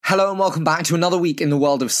Hello and welcome back to another week in the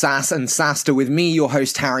world of SaaS and SaaStr with me, your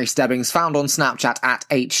host Harry Stebbings, found on Snapchat at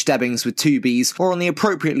hstebbings with 2 B's, or on the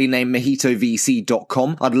appropriately named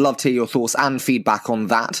mojitovc.com. I'd love to hear your thoughts and feedback on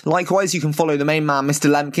that. Likewise, you can follow the main man,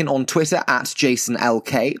 Mr. Lemkin, on Twitter at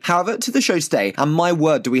JasonLK. However, to the show today, and my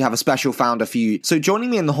word do we have a special founder for you. So joining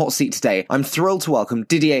me in the hot seat today, I'm thrilled to welcome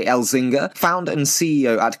Didier Elzinga, founder and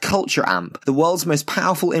CEO at CultureAmp, the world's most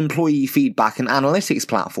powerful employee feedback and analytics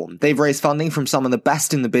platform. They've raised funding from some of the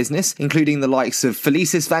best in the business, including the likes of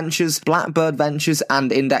Felicis Ventures, Blackbird Ventures,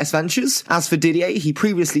 and Index Ventures. As for Didier, he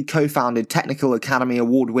previously co-founded Technical Academy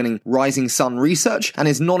award-winning Rising Sun Research and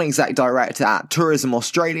is non-exec director at Tourism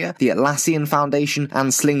Australia, the Atlassian Foundation, and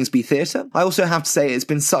Slingsby Theatre. I also have to say it's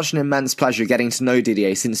been such an immense pleasure getting to know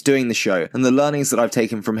Didier since doing the show, and the learnings that I've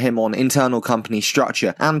taken from him on internal company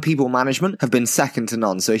structure and people management have been second to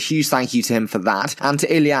none, so a huge thank you to him for that, and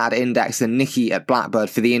to Ilya at Index and Nikki at Blackbird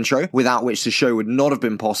for the intro, without which the show would not have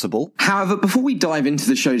been possible. However, before we dive into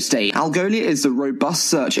the show today, Algolia is the robust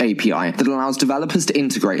search API that allows developers to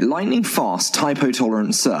integrate lightning-fast,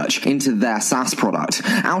 typo-tolerant search into their SaaS product.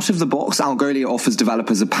 Out of the box, Algolia offers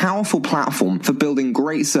developers a powerful platform for building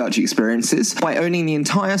great search experiences. By owning the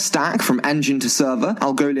entire stack from engine to server,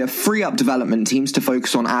 Algolia free up development teams to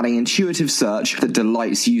focus on adding intuitive search that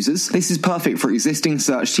delights users. This is perfect for existing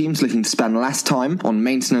search teams looking to spend less time on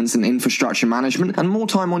maintenance and infrastructure management and more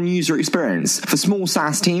time on user experience. For small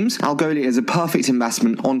SaaS teams, Algolia is a perfect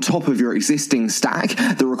investment on top of your existing stack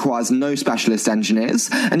that requires no specialist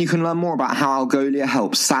engineers, and you can learn more about how Algolia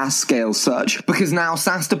helps SaaS scale search, because now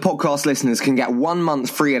SaaStr podcast listeners can get 1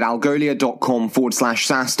 month free at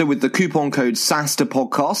algolia.com/SaaStr with the coupon code SaaStr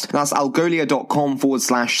podcast. That's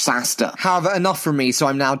algolia.com/SaaStr. However, enough from me, so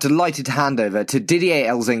I'm now delighted to hand over to Didier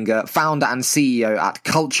Elzinga, founder and CEO at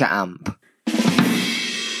CultureAmp.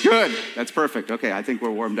 Good. That's perfect. Okay, I think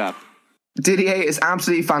we're warmed up. Didier, it's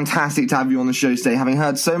absolutely fantastic to have you on the show today, having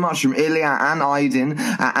heard so much from Ilya and Aydin,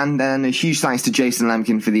 and then a huge thanks to Jason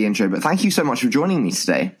Lemkin for the intro. But thank you so much for joining me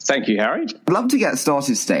today. Thank you, Harry. I'd love to get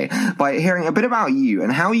started today by hearing a bit about you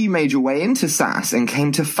and how you made your way into SaaS and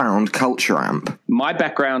came to found CultureAmp. My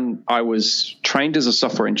background, I was trained as a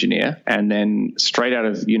software engineer and then straight out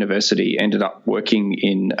of university ended up working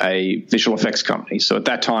in a visual effects company. So at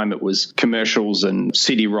that time, it was commercials and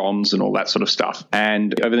CD-ROMs and all that sort of stuff.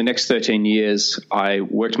 And over the next 13 years, I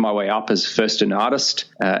worked my way up as first an artist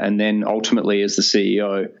and then ultimately as the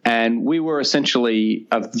CEO. And we were essentially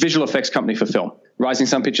a visual effects company for film. Rising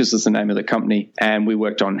Sun Pictures is the name of the company, and we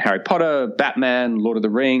worked on Harry Potter, Batman, Lord of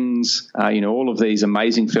the Rings, all of these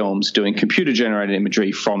amazing films doing computer-generated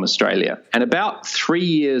imagery from Australia. And about 3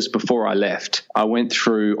 years before I left, I went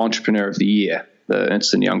through Entrepreneur of the Year, the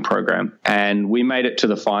Ernst & Young program, and we made it to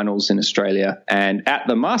the finals in Australia. And at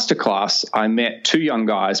the masterclass, I met 2 young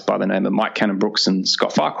guys by the name of Mike Cannon-Brookes and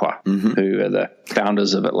Scott Farquhar, who are the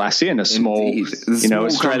founders of Atlassian, a small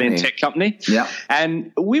Australian tech company. Yeah.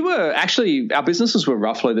 And we were actually, our businesses were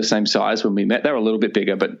roughly the same size when we met. They were a little bit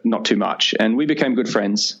bigger, but not too much. And we became good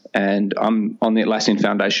friends. And I'm on the Atlassian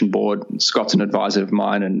Foundation board. Scott's an advisor of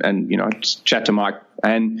mine, and I just chat to Mike.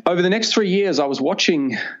 And over the next 3 years, I was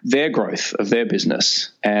watching their growth of their business,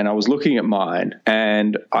 and I was looking at mine,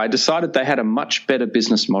 and I decided they had a much better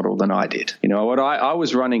business model than I did. I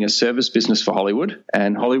was running a service business for Hollywood,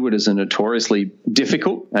 and Hollywood is a notoriously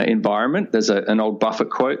difficult environment. There's an old Buffett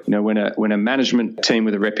quote, when a management team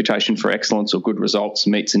with a reputation for excellence or good results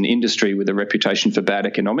meets an industry with a reputation for bad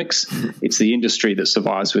economics, it's the industry that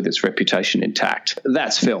survives with its reputation intact.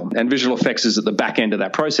 That's film, and visual effects is at the back end of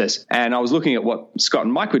that process. And I was looking at what Scott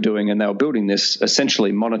and Mike were doing, and they were building this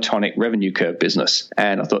essentially monotonic revenue curve business.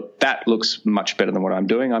 And I thought, that looks much better than what I'm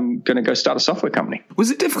doing. I'm going to go start a software company. Was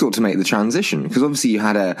it difficult to make the transition? Because obviously you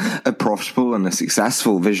had a profitable and a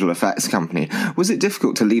successful visual effects company. Was it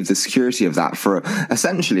difficult to leave the security of that for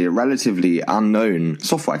essentially a relatively unknown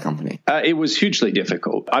software company? It was hugely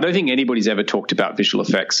difficult. I don't think anybody's ever talked about visual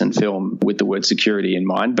effects and film with the word security in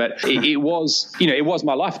mind, but it was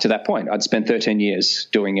my life to that point. I'd spent 13 years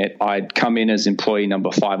doing it. I'd come in as employee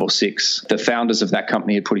number 5 or 6. The founders of that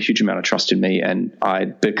company had put a huge amount of trust in me, and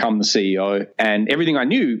I'd become the CEO, and everything I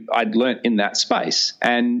knew I'd learnt in that space.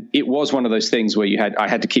 And it was one of those things where I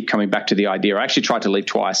had to keep coming back to the idea. I actually tried to leave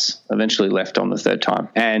twice, eventually left on the 3rd time.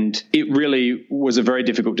 And it really was a very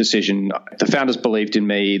difficult decision. The founders believed in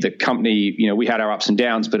me. The company, we had our ups and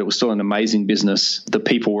downs, but it was still an amazing business. The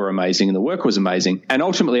people were amazing and the work was amazing. And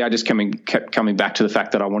ultimately, I just kept coming back to the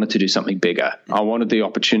fact that I wanted to do something bigger. I wanted the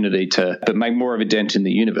opportunity to make more of a dent in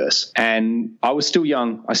the universe. And I was still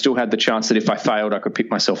young. I still had the chance that if I failed, I could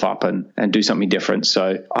pick myself up and do something different.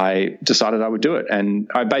 So I decided I would do it. And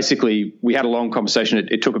we had a long conversation.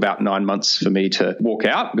 It took about 9 months for me to walk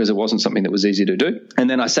out because it wasn't something that was easy to do. And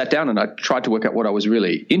then I sat down and I tried to work out what I was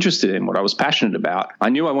really interested in, what I was passionate about. I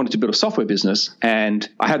knew I wanted to build a software business, and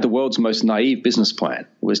I had the world's most naive business plan.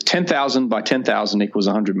 It was 10,000 by 10,000 equals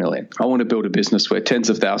 100 million. I want to build a business where tens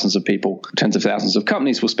of thousands of people, tens of thousands of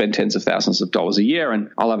companies will spend tens of thousands of dollars a year, and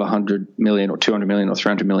I'll have 100 million or 200 million or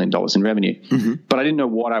 300 million dollars in revenue. Mm-hmm. But I didn't know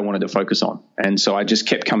what I wanted to focus on. And so I just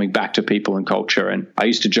kept coming back to people and culture. And I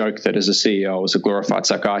used to joke that as a CEO, I was a glorified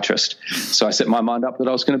psychiatrist. So I set my mind up that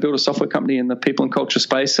I was going to build a software company in the people and culture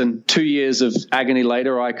space. And 2 years of agony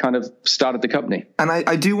later, I kind of started the company. And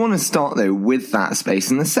I do want to start, though, with that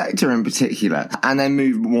space and the sector in particular, and then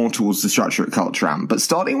move more towards the structure at Culture Amp. But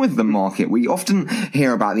starting with the market, we often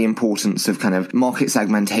hear about the importance of kind of market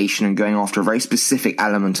segmentation and going after a very specific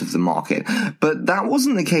element of the market. But that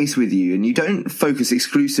wasn't the case with you, and you don't focus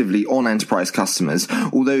exclusively on enterprise customers,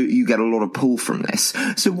 although you get a lot of pull from this.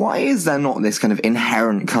 So why is there not this kind of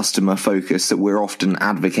inherent customer focus that we're often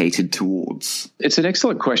advocated towards? It's an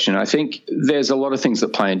excellent question. I think there's a lot of things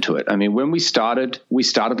that play into it. I mean, when we started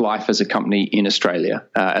life as a company in Australia,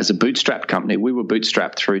 as a bootstrapped company. We were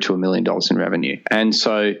bootstrapped through to $1 million in revenue. And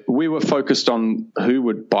so we were focused on who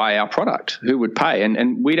would buy our product, who would pay.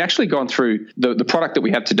 And we'd actually gone through the product that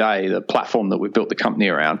we have today, the platform that we built the company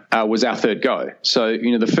around, was our third go. So,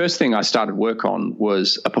 the first thing I started work on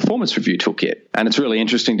was a performance review toolkit. And it's really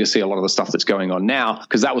interesting to see a lot of the stuff that's going on now,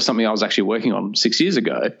 because that was something I was actually working on 6 years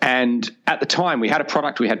ago. And at the time, we had a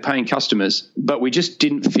product, we had paying customers, but we just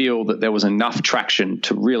didn't feel that there was enough traction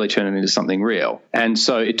to really turn it into something real. And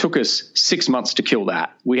so it took us 6 months to kill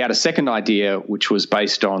that. We had a second idea, which was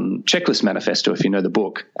based on Checklist Manifesto, if you know the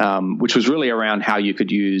book, which was really around how you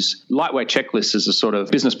could use lightweight checklists as a sort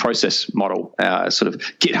of business process model, sort of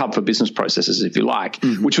GitHub for business processes, if you like,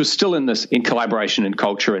 mm-hmm. which was still in collaboration and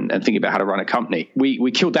culture and thinking about how to run a company.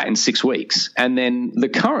 We killed that in 6 weeks. And then the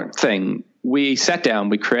current thing, we sat down,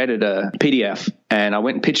 we created a PDF, and I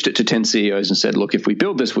went and pitched it to 10 CEOs and said, look, if we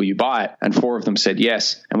build this, will you buy it? And 4 of them said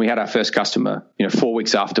yes. And we had our first customer, 4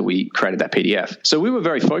 weeks after we created that PDF. So we were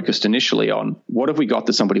very focused initially on what have we got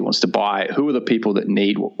that somebody wants to buy? Who are the people that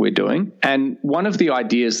need what we're doing? And one of the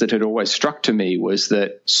ideas that had always struck to me was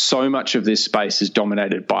that so much of this space is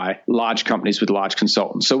dominated by large companies with large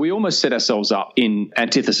consultants. So we almost set ourselves up in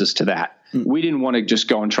antithesis to that. We didn't want to just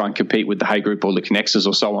go and try and compete with the Hay Group or the Connexes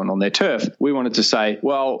or so on their turf. We wanted to say,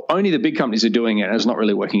 well, only the big companies are doing it and it's not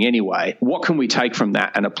really working anyway. What can we take from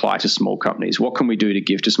that and apply to small companies? What can we do to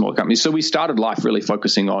give to small companies? So we started life really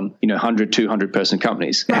focusing on, 100, 200 person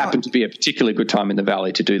companies. It happened to be a particularly good time in the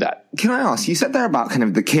Valley to do that. Can I ask, you said there about kind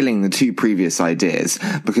of the killing the 2 previous ideas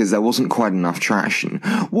because there wasn't quite enough traction.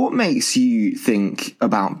 What makes you think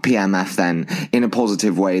about PMF then in a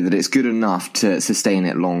positive way that it's good enough to sustain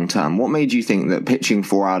it long term? What made you think that pitching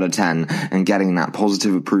 4 out of 10 and getting that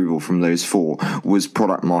positive approval from those 4 was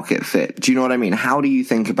product market fit? Do you know what I mean? How do you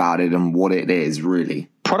think about it and what it is really?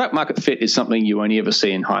 Product market fit is something you only ever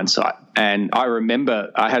see in hindsight. And I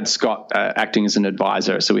remember I had Scott acting as an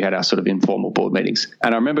advisor, so we had our sort of informal board meetings.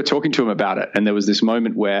 And I remember talking to him about it. And there was this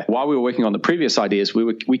moment where while we were working on the previous ideas,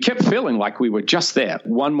 we kept feeling like we were just there.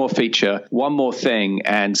 One more feature, one more thing,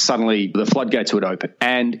 and suddenly the floodgates would open.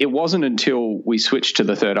 And it wasn't until we switched to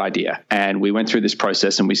the third idea and we went through this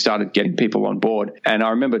process and we started getting people on board. And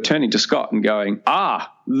I remember turning to Scott and going,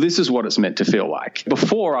 this is what it's meant to feel like.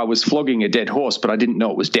 Before I was flogging a dead horse, but I didn't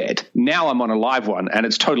know it was dead. Now I'm on a live one and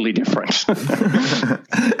it's totally different.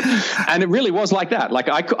 And it really was like that. Like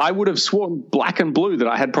I would have sworn black and blue that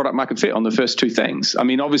I had product market fit on the first 2 things. I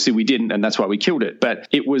mean, obviously we didn't, and that's why we killed it. But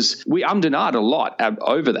we ummed and ahed a lot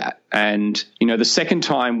over that. And, the second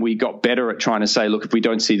time we got better at trying to say, look, if we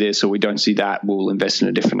don't see this or we don't see that, we'll invest in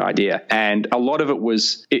a different idea. And a lot of it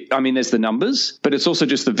was, there's the numbers, but it's also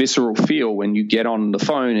just the visceral feel when you get on the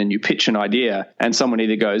phone and you pitch an idea and someone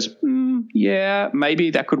either goes, yeah,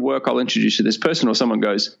 maybe that could work. I'll introduce you to this person. Or someone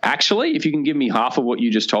goes, actually, if you can give me half of what you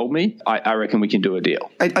just told me, I reckon we can do a deal.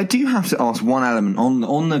 I do have to ask one element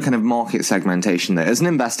on the kind of market segmentation there. As an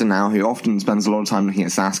investor now who often spends a lot of time looking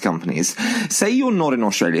at SaaS companies, say you're not in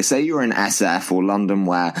Australia, say you're in SF or London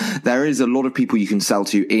where there is a lot of people you can sell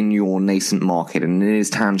to in your nascent market and it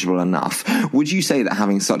is tangible enough. Would you say that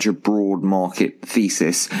having such a broad market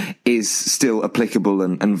thesis is still applicable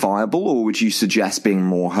and viable, or would you suggest being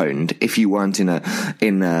more honed if you weren't in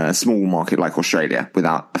a small market like Australia,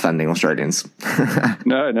 without offending Australians?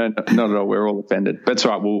 No, not at all. We're all offended. That's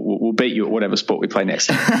right. We'll beat you at whatever sport we play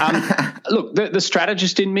next. Look, the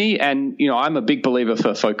strategist in me, and I'm a big believer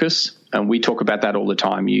for focus. And we talk about that all the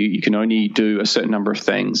time. You can only do a certain number of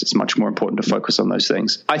things. It's much more important to focus on those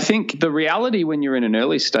things. I think the reality when you're in an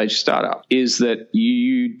early stage startup is that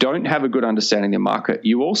you don't have a good understanding of the market.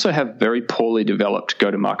 You also have very poorly developed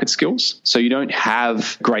go-to-market skills. So you don't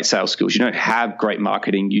have great sales skills. You don't have great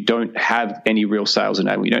marketing. You don't have any real sales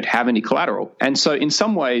enablement. You don't have any collateral. And so in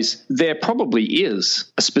some ways, there probably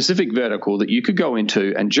is a specific vertical that you could go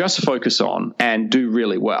into and just focus on and do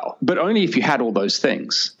really well, but only if you had all those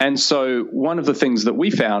things. And so one of the things that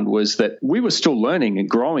we found was that we were still learning and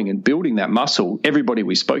growing and building that muscle, everybody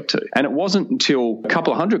we spoke to. And it wasn't until a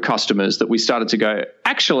couple of hundred customers that we started to go,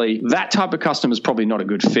 actually, that type of customer is probably not a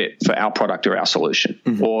good fit for our product or our solution.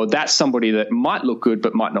 Mm-hmm. Or that's somebody that might look good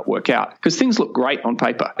but might not work out, because things look great on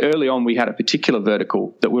paper. Early on, we had a particular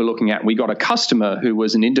vertical that we were looking at. We got a customer who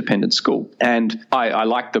was an independent school. And I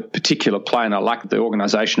liked the particular play and I liked the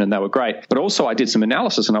organization and they were great. But also I did some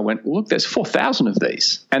analysis and I went, look, there's 4,000 of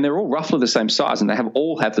these and they're all roughly the same size and they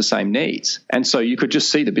all have the same needs. And so you could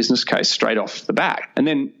just see the business case straight off the bat. And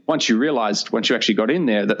then once you actually got in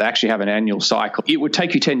there that they actually have an annual cycle, it would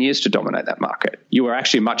take you 10 years to dominate that market. You were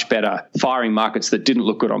actually much better firing markets that didn't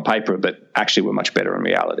look good on paper, but actually were much better in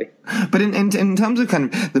reality. But in terms of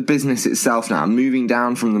kind of the business itself now, moving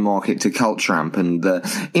down from the market to culture amp and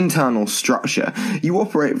the internal structure, you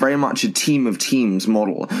operate very much a team of teams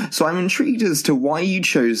model. So I'm intrigued as to why you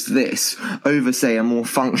chose this over, say, a more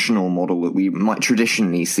functional model that we might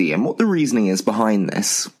traditionally see and what the reasoning is behind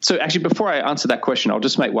this. So actually, before I answer that question, I'll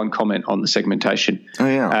just make one comment on the segmentation. Oh,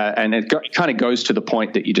 yeah. And it kind of goes to the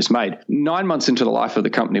point that you just made. 9 months into the life of the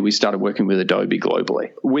company, we started working with Adobe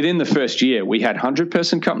globally. Within the first year, we had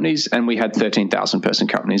 100-person companies and we had 13,000-person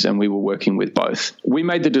companies, and we were working with both. We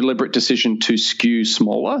made the deliberate decision to skew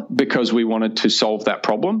smaller because we wanted to solve that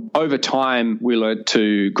problem. Over time, we learned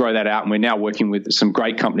to grow that out, and we're now working with some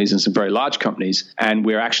great companies and some very large companies, and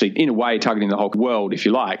we're actually, in a way, targeting the whole world, if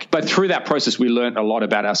you like. But through that process, we learned a lot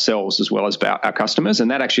about ourselves as well as about our customers,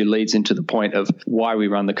 and that actually leads into the point of why we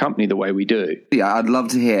run the company the way we do. Yeah, I'd love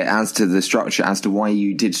to hear as to the structure, as to why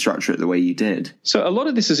you did structure it the way you did. So a lot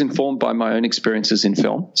of this is informed by my own experiences in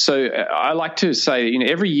film. So I like to say,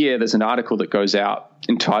 every year there's an article that goes out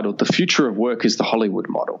entitled "The Future of Work is the Hollywood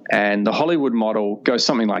Model." And the Hollywood model goes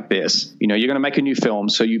something like this. You're going to make a new film,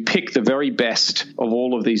 so you pick the very best of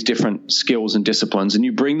all of these different skills and disciplines, and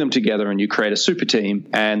you bring them together and you create a super team,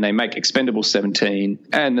 and they make Expendables 17,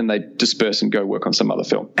 and then they disperse and go work on some other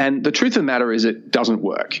film. And the truth of the matter is it doesn't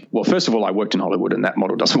work. Well, first of all, I worked in Hollywood, and that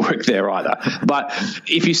model doesn't work there either. But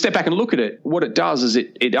if you step back and look at it, what it does is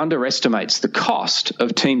it underestimates the cost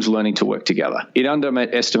of teams learning to work together. It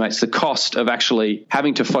underestimates the cost of actually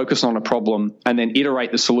having to focus on a problem and then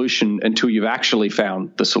iterate the solution until you've actually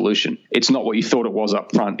found the solution. It's not what you thought it was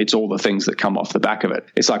up front. It's all the things that come off the back of it.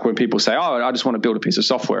 It's like when people say, oh, I just want to build a piece of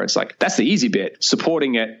software. It's like, that's the easy bit.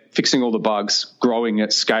 Supporting it, fixing all the bugs, growing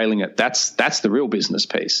it, scaling it. That's the real business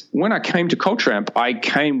piece. When I came to Culture Amp, I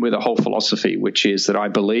came with a whole philosophy, which is that I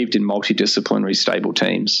believed in multidisciplinary stable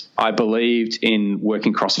teams. I believed in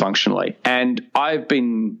working cross-functionally. And I've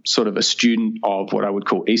been sort of a student of what I would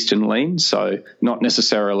call Eastern Lean. So not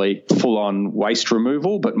necessarily full-on waste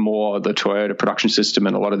removal, but more the Toyota production system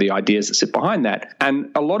and a lot of the ideas that sit behind that.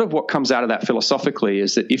 And a lot of what comes out of that philosophically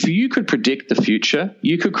is that if you could predict the future,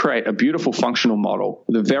 you could create a beautiful functional model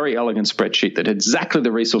with a very elegant spreadsheet that had exactly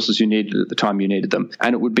the resources you needed at the time you needed them,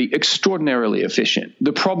 and it would be extraordinarily efficient.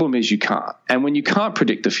 The problem is you can't. And when you can't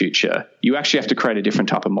predict the future, you actually have to create a different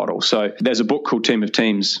type of model. So there's a book called Team of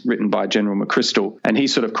Teams written by General McChrystal, and he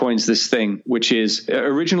sort of coins this thing, which is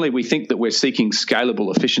originally we think that we're seeking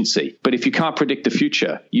scalable efficiency. But if you can't predict the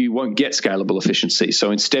future, you won't get scalable efficiency.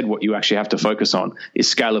 So instead, what you actually have to focus on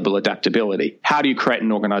is scalable adaptability. How do you create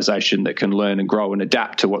an organization that can learn and grow and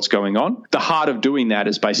adapt to what's going on? The heart of doing that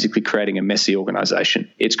is basically creating a messy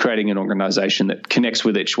organization. It's creating an organization that connects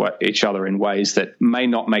with each other in ways that may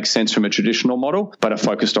not make sense from a traditional model, but are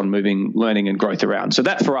focused on moving learning and growth around. So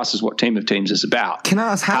that for us is what Team of Teams is about. Can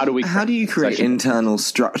I ask, how do you create internal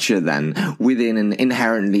structure then within an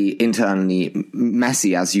inherently internally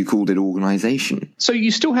messy, as you called it, organization? So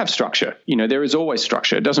you still have structure. There is always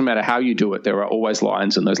structure. It doesn't matter how you do it. There are always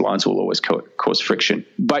lines, and those lines will always cause friction.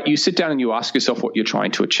 But you sit down and you ask yourself what you're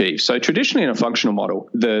trying to achieve. So traditionally in a functional model,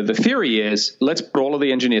 the theory is let's put all of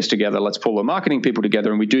the engineers together, let's pull the marketing people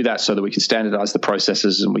together, and we do that so that we can standardize the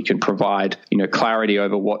processes and we can provide, clarity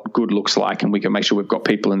over what good looks like, and we can make sure we've got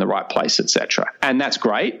people in the right place, etc. And that's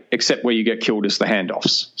great, except where you get killed is the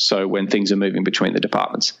handoffs. So when things are moving between the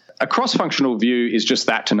departments. A cross-functional view is just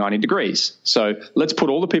that to 90 degrees. So let's put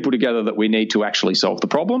all the people together that we need to actually solve the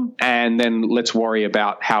problem, and then let's worry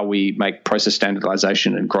about how we make process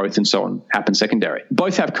standardization and growth and so on happen secondary.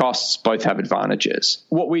 Both have costs, both have advantages.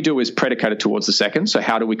 What we do is predicated towards the second. So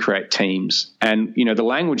how do we create teams? And, the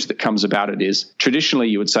language that comes about it is traditionally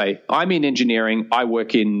you would say, I'm in engineering, I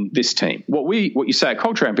work in this team. What you say at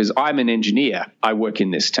Culture Amp is, I'm an engineer, I work in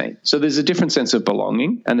this team. So there's a different sense of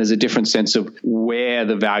belonging, and there's a different sense of where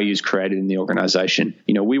the value is created in the organization.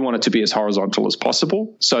 We want it to be as horizontal as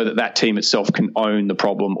possible so that team itself can own the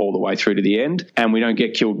problem all the way through to the end, and we don't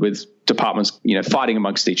get killed with departments, fighting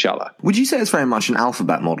amongst each other. Would you say it's very much an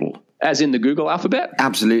alphabet model? As in the Google alphabet?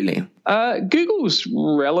 Absolutely. Google's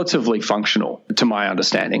relatively functional, to my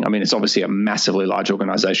understanding. I mean, it's obviously a massively large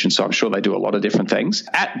organization, so I'm sure they do a lot of different things.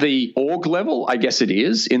 At the org level, I guess it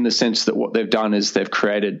is, in the sense that what they've done is they've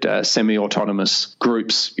created semi-autonomous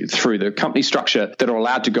groups through the company structure that are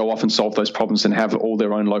allowed to go off and solve those problems and have all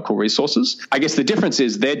their own local resources. I guess the difference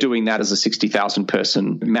is they're doing that as a 60,000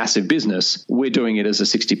 person massive business. We're doing it as a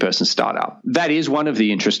 60 person startup. That is one of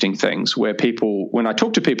the interesting things where people, when I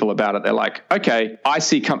talk to people about it, they're like, okay, I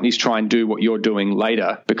see companies try and do what you're doing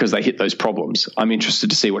later because they hit those problems. I'm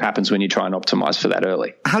interested to see what happens when you try and optimize for that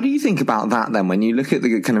early. How do you think about that then when you look at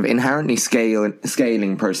the kind of inherently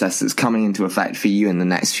scaling process that's coming into effect for you in the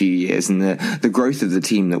next few years and the growth of the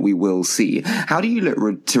team that we will see? How do you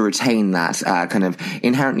look to retain that kind of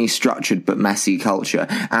inherently structured but messy culture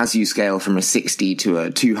as you scale from a 60 to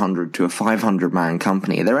a 200 to a 500 man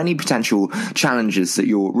company? Are there any potential challenges that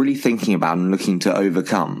you're really thinking about and looking to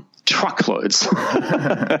overcome? Truckloads.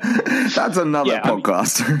 That's another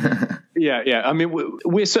podcast. Yeah. I mean,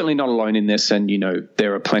 we're certainly not alone in this. And,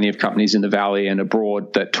 there are plenty of companies in the Valley and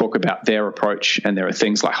abroad that talk about their approach. And there are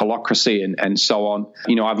things like holacracy and so on.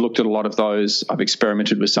 I've looked at a lot of those. I've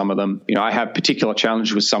experimented with some of them. I have particular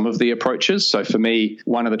challenges with some of the approaches. So for me,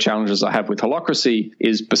 one of the challenges I have with holacracy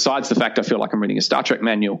is, besides the fact I feel like I'm reading a Star Trek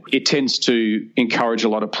manual, it tends to encourage a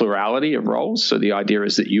lot of plurality of roles. So the idea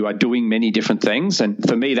is that you are doing many different things. And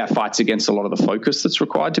for me, that fights against a lot of the focus that's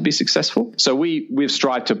required to be successful. So we've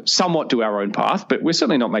strived to somewhat do our own path, but we're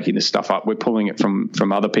certainly not making this stuff up. We're pulling it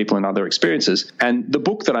from other people and other experiences. And the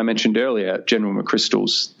book that I mentioned earlier, General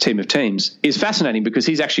McChrystal's Team of Teams, is fascinating because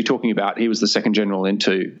he's actually talking about, he was the second general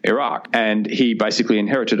into Iraq, and he basically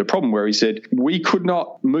inherited a problem where he said, we could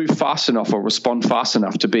not move fast enough or respond fast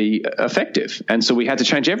enough to be effective. And so we had to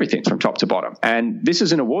change everything from top to bottom. And this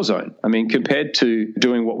is in a war zone. I mean, compared to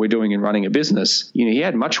doing what we're doing in running a business, he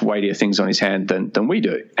had much weightier things on his hand than we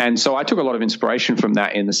do. And so I took a lot of inspiration from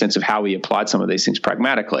that in the sense of how he applied some of these things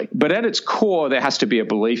pragmatically. But at its core, there has to be a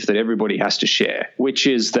belief that everybody has to share, which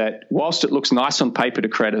is that whilst it looks nice on paper to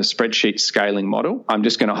create a spreadsheet scaling model, I'm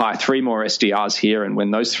just going to hire 3 more SDRs here. And when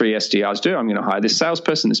those 3 SDRs do, I'm going to hire this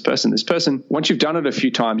salesperson, this person, this person. Once you've done it a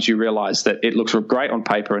few times, you realize that it looks great on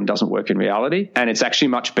paper and doesn't work in reality. And it's actually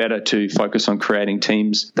much better to focus on creating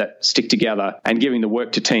teams that stick together and giving the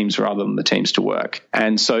work to teams rather than the teams to work.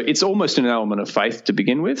 And so it's almost an element of faith to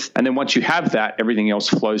begin with. And then once you have that, everything else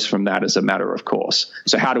flows from that as a matter of course.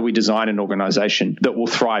 So how do we design an organization that will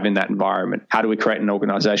thrive in that environment? How do we create an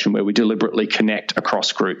organization where we deliberately connect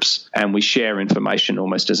across groups and we share information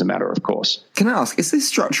almost as a matter of course? Can I ask, is this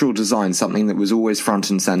structural design something that was always front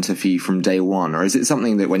and center for you from day one? Or is it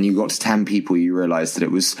something that when you got to 10 people, you realized that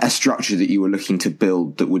it was a structure that you were looking to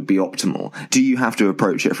build that would be optimal? Do you have to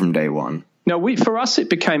approach it from day one? No, for us, it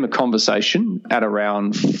became a conversation at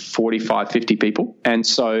around 45, 50 people. And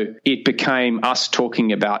so it became us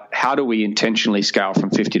talking about how do we intentionally scale from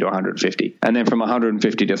 50 to 150 and then from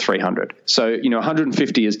 150 to 300. So,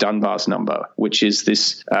 150 is Dunbar's number, which is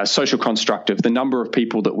this social construct of the number of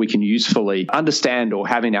people that we can usefully understand or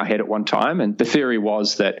have in our head at one time. And the theory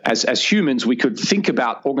was that as humans, we could think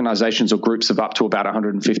about organizations or groups of up to about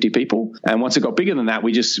 150 people. And once it got bigger than that,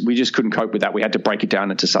 we just couldn't cope with that. We had to break it down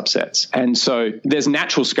into subsets. And so there's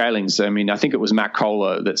natural scalings. I mean, I think it was Matt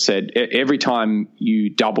Kohler that said every time you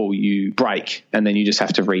double, you break, and then you just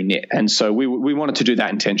have to re-knit. And so we wanted to do that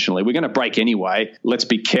intentionally. We're going to break anyway. Let's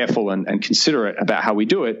be careful and considerate about how we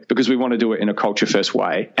do it because we want to do it in a culture-first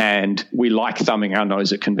way. And we like thumbing our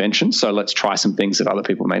nose at convention. So let's try some things that other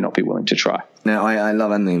people may not be willing to try. No, I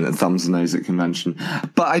love anything that thumbs the nose at convention.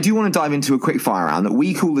 But I do want to dive into a quick fire round that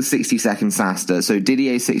we call the 60-second SaaStr. So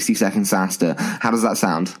Didier 60-second SaaStr. How does that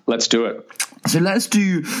sound? Let's do it. So let's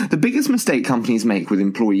do the biggest mistake companies make with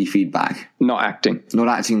employee feedback. Not acting. Not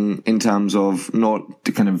acting in terms of not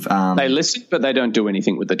kind of... they listen, but they don't do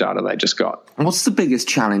anything with the data they just got. What's the biggest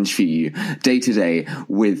challenge for you day to day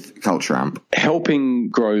with Culture Amp? Helping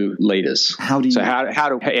grow leaders. How do you... So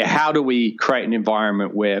how do we create an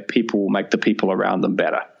environment where people make the people around them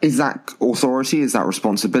better? Is that authority? Is that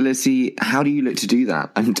responsibility? How do you look to do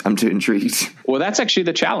that? I'm too intrigued. Well, that's actually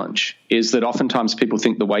the challenge, is that oftentimes people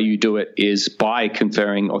think the way you do it is by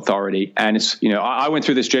conferring authority. And it's, I went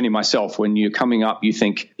through this journey myself. When you're coming up, you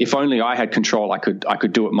think, if only I had control, I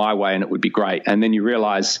could do it my way and it would be great. And then you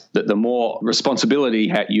realize that the more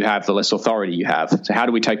responsibility you have, the less authority you have. So how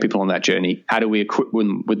do we take people on that journey? How do we equip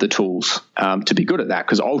them with the tools to be good at that?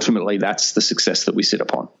 Because ultimately, that's the success that we sit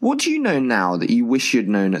upon. What do you know now that you wish you'd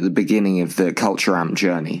known at the beginning of the Culture Amp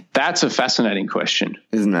journey? That's a fascinating question.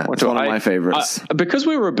 Isn't it? It's one of my favorites. Because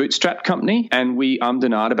we were a bootstrap company and we ummed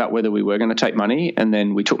and ahed about whether we were going to take money, and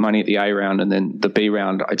then we took money at the A round and then the B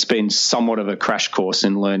round, it's been somewhat of a crash course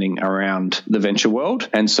in learning around the venture world.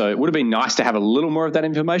 And so it would have been nice to have a little more of that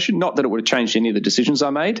information. Not that it would have changed any of the decisions I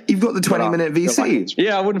made. You've got the 20-minute VC.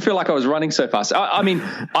 I wouldn't feel like I was running so fast.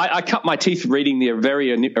 I cut my teeth reading the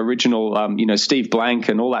very original, Steve Blank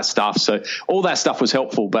and all that stuff. So all that stuff was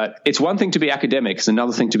helpful, but it's one thing to be academic. It's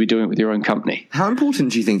another thing to be doing it with your own company. How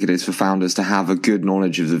important do you think it is for founders to have a good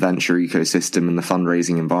knowledge of the venture ecosystem and the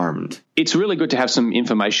fundraising environment? It's really good to have some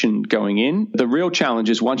information going in. The real challenge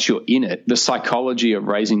is once you're in it, the psychology of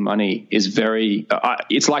raising money is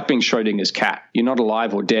it's like being Schrodinger's cat. You're not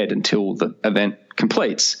alive or dead until the event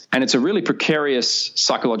completes. And it's a really precarious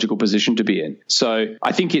psychological position to be in. So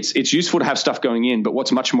I think it's useful to have stuff going in, but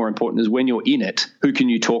what's much more important is when you're in it, who can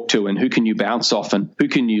you talk to and who can you bounce off and who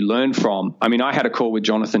can you learn from? I had a call with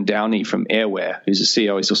Jonathan Downey from Airware, who's a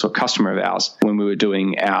CEO, he's also a customer of ours, when we were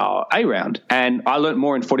doing our A round. And I learned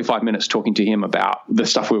more in 45 minutes talking to him about the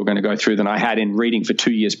stuff we were going to go through than I had in reading for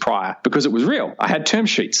 2 years prior, because it was real. I had term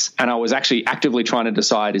sheets and I was actually actively trying to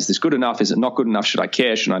decide, is this good enough? Is it not good enough? Should I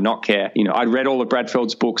care? Should I not care? I'd read all of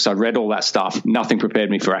Bradfeld's books. I'd read all that stuff. Nothing prepared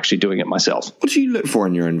me for actually doing it myself. What do you look for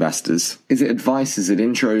in your investors? Is it advice? Is it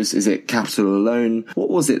intros? Is it capital alone? What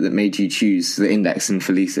was it that made you choose the Index and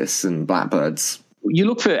Felicis and Blackbirds?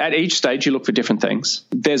 At each stage, you look for different things.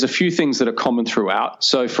 There's a few things that are common throughout.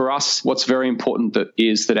 So for us, what's very important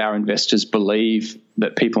is that our investors believe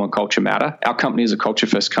that people and culture matter. Our company is a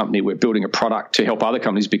culture-first company. We're building a product to help other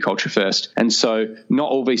companies be culture-first. And so not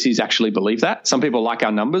all VCs actually believe that. Some people like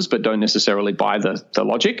our numbers but don't necessarily buy the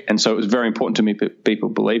logic. And so it was very important to me that people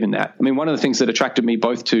believe in that. One of the things that attracted me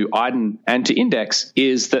both to Iden and to Index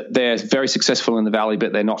is that they're very successful in the Valley,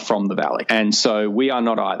 but they're not from the Valley. And so we are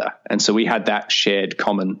not either. And so we had that shared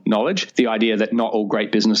common knowledge. The idea that not all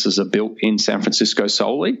great businesses are built in San Francisco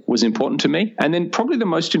solely was important to me. And then probably the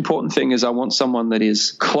most important thing is I want someone that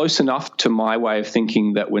is close enough to my way of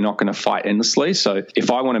thinking that we're not going to fight endlessly. So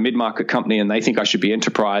if I want a mid-market company and they think I should be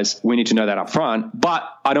enterprise, we need to know that up front. But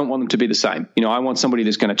I don't want them to be the same. I want somebody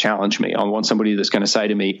that's going to challenge me. I want somebody that's going to say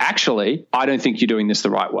to me, actually, I don't think you're doing this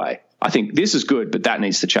the right way. I think this is good, but that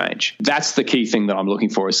needs to change. That's the key thing that I'm looking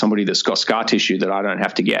for, is somebody that's got scar tissue that I don't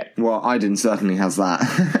have to get. Well, Iden certainly has that.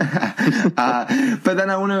 But then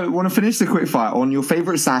I want to finish the quickfire on your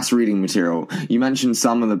favorite SaaS reading material. You mentioned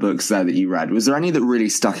some of the books there that you read. Was there any that really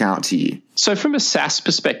stuck out to you? So from a SaaS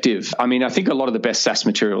perspective, I think a lot of the best SaaS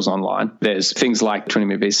materials online. There's things like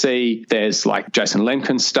 20-minute VC. There's like Jason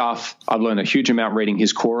Lemkin's stuff. I've learned a huge amount reading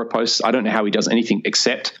his Quora posts. I don't know how he does anything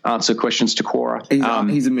except answer questions to Quora.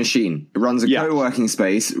 He's a machine. Runs a co-working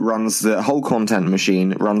space, runs the whole content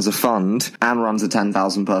machine, runs a fund, and runs a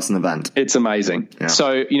 10,000 person event. It's amazing. Yeah.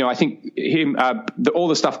 So, I think him, all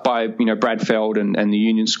the stuff by, Brad Feld and the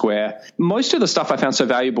Union Square, most of the stuff I found so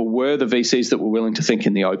valuable were the VCs that were willing to think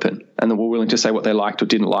in the open and that were willing to say what they liked or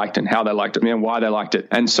didn't like and how they liked it and why they liked it.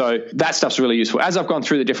 And so that stuff's really useful. As I've gone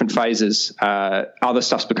through the different phases, other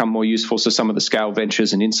stuff's become more useful. So some of the scale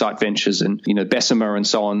ventures and insight ventures and, Bessemer and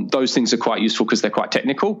so on, those things are quite useful because they're quite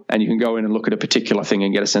technical and you can go in and look at a particular thing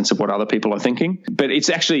and get a sense of what other people are thinking. But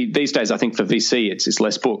it's actually, these days, I think for VC, it's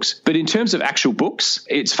less books. But in terms of actual books,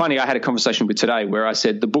 it's funny, I had a conversation with today where I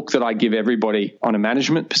said the book that I give everybody on a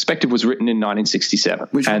management perspective was written in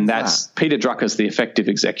 1967. That's Peter Drucker's The Effective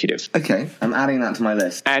Executive. Okay, I'm adding that to my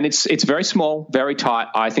list. And it's very small, very tight.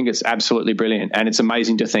 I think it's absolutely brilliant. And it's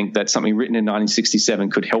amazing to think that something written in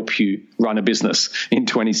 1967 could help you run a business in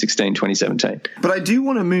 2016, 2017. But I do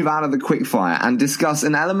want to move out of the quickfire and discuss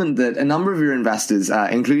an element found that a number of your investors,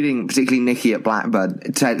 including particularly Nikki at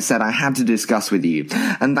Blackbird, said I had to discuss with you.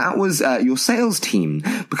 And that was your sales team,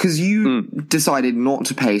 because you decided not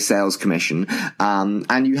to pay sales commission.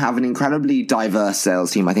 And you have an incredibly diverse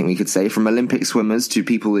sales team, I think we could say, from Olympic swimmers to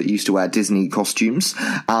people that used to wear Disney costumes.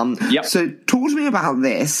 So talk to me about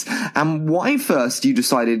this and why first you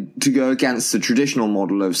decided to go against the traditional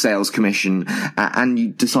model of sales commission and you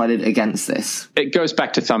decided against this. It goes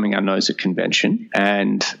back to thumbing our nose at convention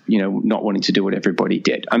and, not wanting to do what everybody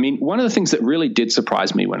did. I mean, one of the things that really did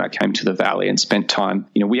surprise me when I came to the Valley and spent time,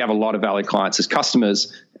 we have a lot of Valley clients as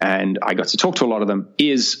customers, and I got to talk to a lot of them,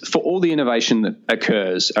 is for all the innovation that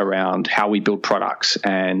occurs around how we build products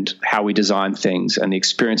and how we design things and the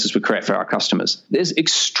experiences we create for our customers, there's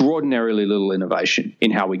extraordinarily little innovation in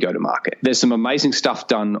how we go to market. There's some amazing stuff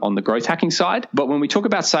done on the growth hacking side, but when we talk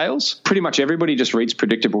about sales, pretty much everybody just reads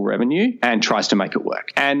predictable revenue and tries to make it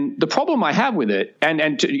work. And the problem I have with it,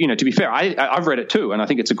 and to be fair, I've read it too, and I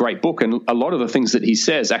think it's a great book, and a lot of the things that he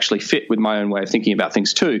says actually fit with my own way of thinking about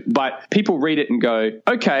things too. But people read it and go,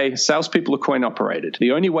 okay, salespeople are coin operated.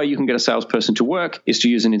 The only way you can get a salesperson to work is to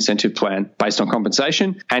use an incentive plan based on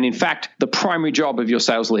compensation. And in fact, the primary job of your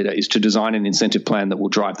sales leader is to design an incentive plan that will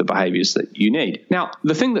drive the behaviors that you need. Now,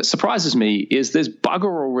 the thing that surprises me is there's bugger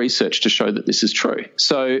all research to show that this is true.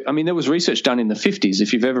 So, I mean, there was research done in the 50s.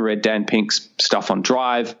 If you've ever read Dan Pink's stuff on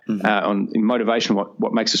drive, on motivation,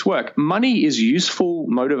 what makes us work, money is useful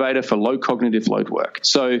motivator for low cognitive load work.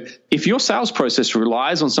 So if your sales process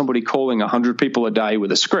relies on somebody calling 100 people a day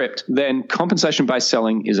with a script, then compensation-based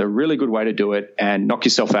selling is a really good way to do it, and knock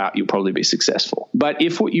yourself out, you'll probably be successful. But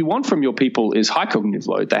if what you want from your people is high cognitive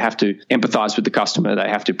load, they have to empathize with the customer, they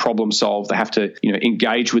have to problem solve, they have to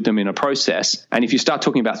engage with them in a process. And if you start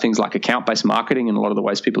talking about things like account-based marketing and a lot of the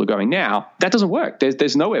ways people are going now, that doesn't work.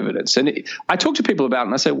 There's no evidence. And I talk to people about it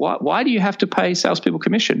and I say, why do you have to pay salespeople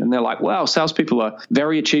commission? And they're like, well, salespeople are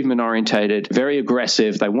very achievement-orientated, very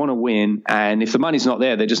aggressive, they want to win, and if the money's not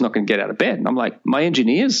there, they're just not going to get out of bed. And I'm like, my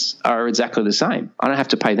engineers are exactly the same. I don't have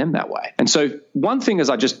to pay them that way. And so one thing is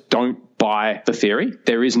I just don't buy the theory.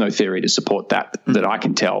 There is no theory to support that I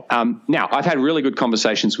can tell. Now, I've had really good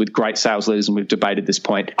conversations with great sales leaders and we've debated this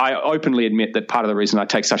point. I openly admit that part of the reason I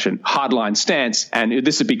take such a hardline stance, and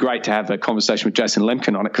this would be great to have a conversation with Jason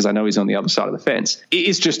Lemkin on it because I know he's on the other side of the fence,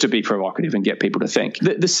 is just to be provocative and get people to think.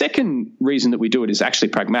 The second reason that we do it is actually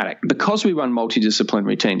pragmatic. Because we run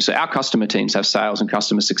multidisciplinary teams, so our customer teams have sales and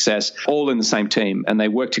customer success all in the same team and they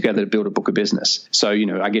work together to build a book of business. So,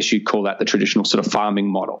 I guess you'd call that the traditional sort of farming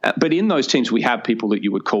model. But in those teams, we have people that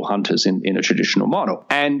you would call hunters in a traditional model.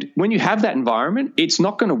 And when you have that environment, it's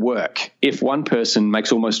not going to work if one person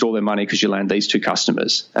makes almost all their money because you land these two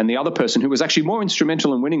customers and the other person who was actually more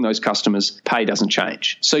instrumental in winning those customers, pay doesn't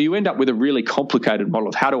change. So you end up with a really complicated model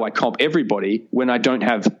of how do I comp everybody when I don't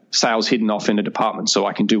have sales hidden off in a department so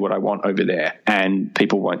I can do what I want over there and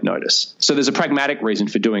people won't notice. So there's a pragmatic reason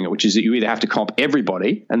for doing it, which is that you either have to comp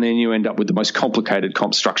everybody and then you end up with the most complicated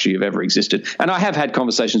comp structure you've ever existed. And I have had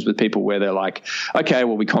conversations with people where they're like, okay,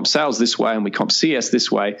 well, we comp sales this way and we comp CS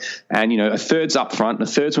this way. And, a third's up front and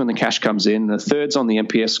a third's when the cash comes in and a third's on the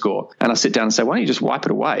NPS score. And I sit down and say, why don't you just wipe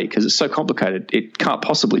it away? Because it's so complicated. It can't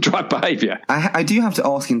possibly drive behavior. I do have to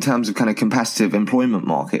ask in terms of kind of competitive employment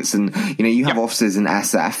markets. And, you have offices in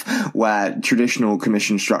SF where traditional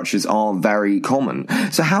commission structures are very common.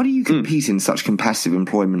 So how do you compete in such competitive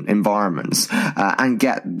employment environments and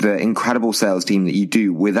get the incredible sales team that you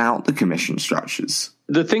do without the commission structures?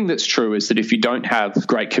 The thing that's true is that if you don't have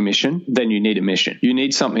great commission, then you need a mission. You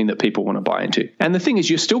need something that people want to buy into. And the thing is,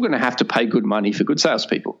 you're still going to have to pay good money for good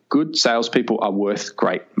salespeople. Good salespeople are worth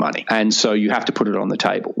great money. And so you have to put it on the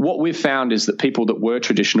table. What we've found is that people that were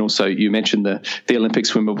traditional, so you mentioned the Olympic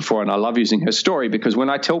swimmer before, and I love using her story because when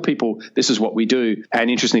I tell people this is what we do, and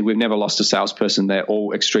interestingly, we've never lost a salesperson. They're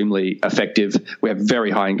all extremely effective. We have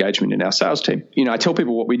very high engagement in our sales team. I tell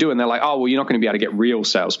people what we do and they're like, oh, well, you're not going to be able to get real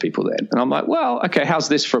salespeople then. And I'm like, well, okay, how's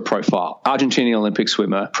this for a profile? Argentinian Olympic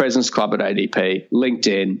swimmer, President's Club at ADP,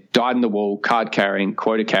 LinkedIn, dyed in the wool, card carrying,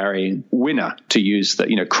 quota carrying, winner to use that,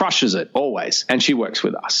 crushes it always. And she works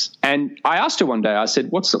with us. And I asked her one day, I said,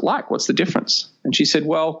 what's it like? What's the difference? And she said,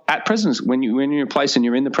 well, at President's, when you're in a place and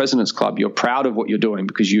you're in the President's Club, you're proud of what you're doing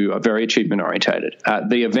because you are very achievement orientated.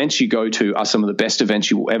 The events you go to are some of the best events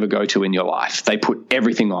you will ever go to in your life. They put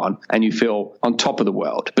everything on and you feel on top of the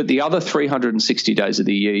world. But the other 360 days of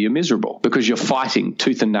the year, you're miserable because you're fighting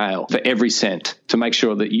tooth and nail for every cent to make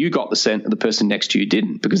sure that you got the cent and the person next to you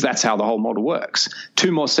didn't, because that's how the whole model works.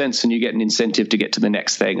 2 more cents and you get an incentive to get to the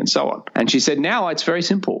next thing and so on. And she said, now it's very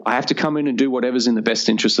simple. I have to come in and do whatever's in the best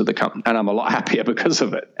interest of the company. And I'm a lot happier happier because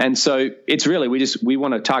of it. And so it's really, we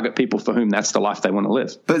want to target people for whom that's the life they want to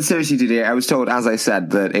live. But seriously, Didier, I was told, as I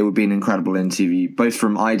said, that it would be an incredible interview, both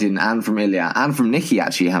from Aydin and from Ilya and from Nikki,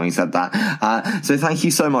 actually, having said that. So thank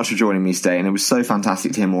you so much for joining me today, and it was so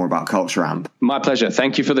fantastic to hear more about Culture Amp. My pleasure.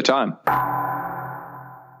 Thank you for the time.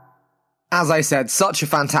 As I said, such a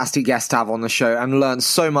fantastic guest to have on the show, and learned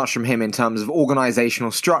so much from him in terms of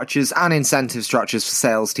organisational structures and incentive structures for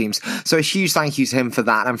sales teams. So a huge thank you to him for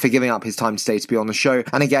that and for giving up his time today to be on the show.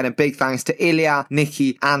 And again, a big thanks to Ilya,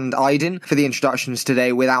 Nikki and Aydin for the introductions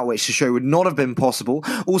today, without which the show would not have been possible.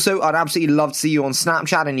 Also, I'd absolutely love to see you on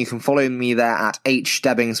Snapchat, and you can follow me there at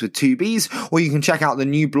hstebbings with 2 B's, or you can check out the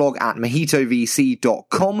new blog at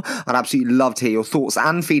mojitovc.com. I'd absolutely love to hear your thoughts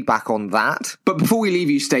and feedback on that. But before we leave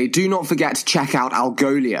you today, do not forget to check out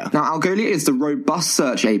Algolia. Now, Algolia is the robust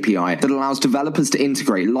search API that allows developers to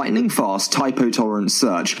integrate lightning-fast, typo-tolerant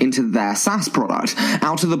search into their SaaS product.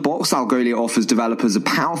 Out of the box, Algolia offers developers a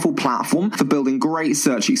powerful platform for building great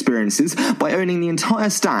search experiences by owning the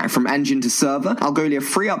entire stack from engine to server. Algolia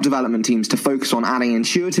free up development teams to focus on adding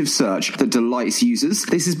intuitive search that delights users.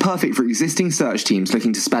 This is perfect for existing search teams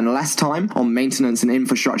looking to spend less time on maintenance and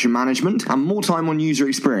infrastructure management and more time on user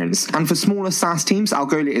experience. And for smaller SaaS teams,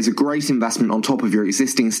 Algolia is a great investment on top of your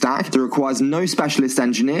existing stack that requires no specialist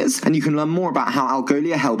engineers, and you can learn more about how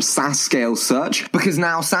Algolia helps SaaS scale search, because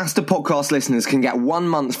now SaaStr podcast listeners can get 1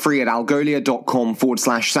 month free at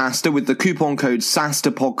algolia.com/SaaStr with the coupon code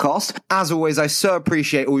SaaStr podcast. As always, I so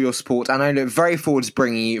appreciate all your support, and I look very forward to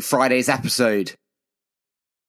bringing you Friday's episode.